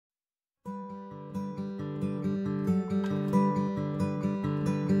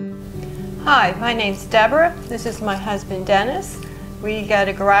Hi, my name's Deborah. This is my husband Dennis. We got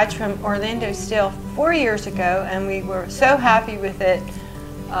a garage from Orlando Steel 4 years ago, and we were so happy with it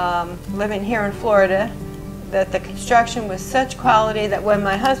living here in Florida that the construction was such quality that when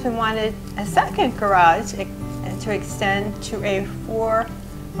my husband wanted a second garage to extend to a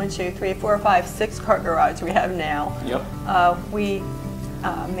 6-car garage we have now, we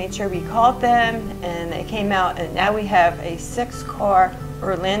made sure we called them and they came out, and now we have a 6-car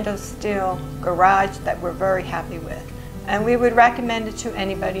Orlando Steel garage that we're very happy with. And we would recommend it to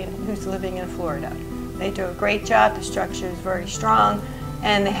anybody who's living in Florida. They do a great job, the structure is very strong,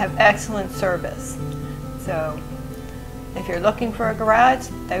 and they have excellent service. So if you're looking for a garage,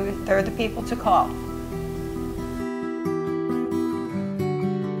 they're the people to call.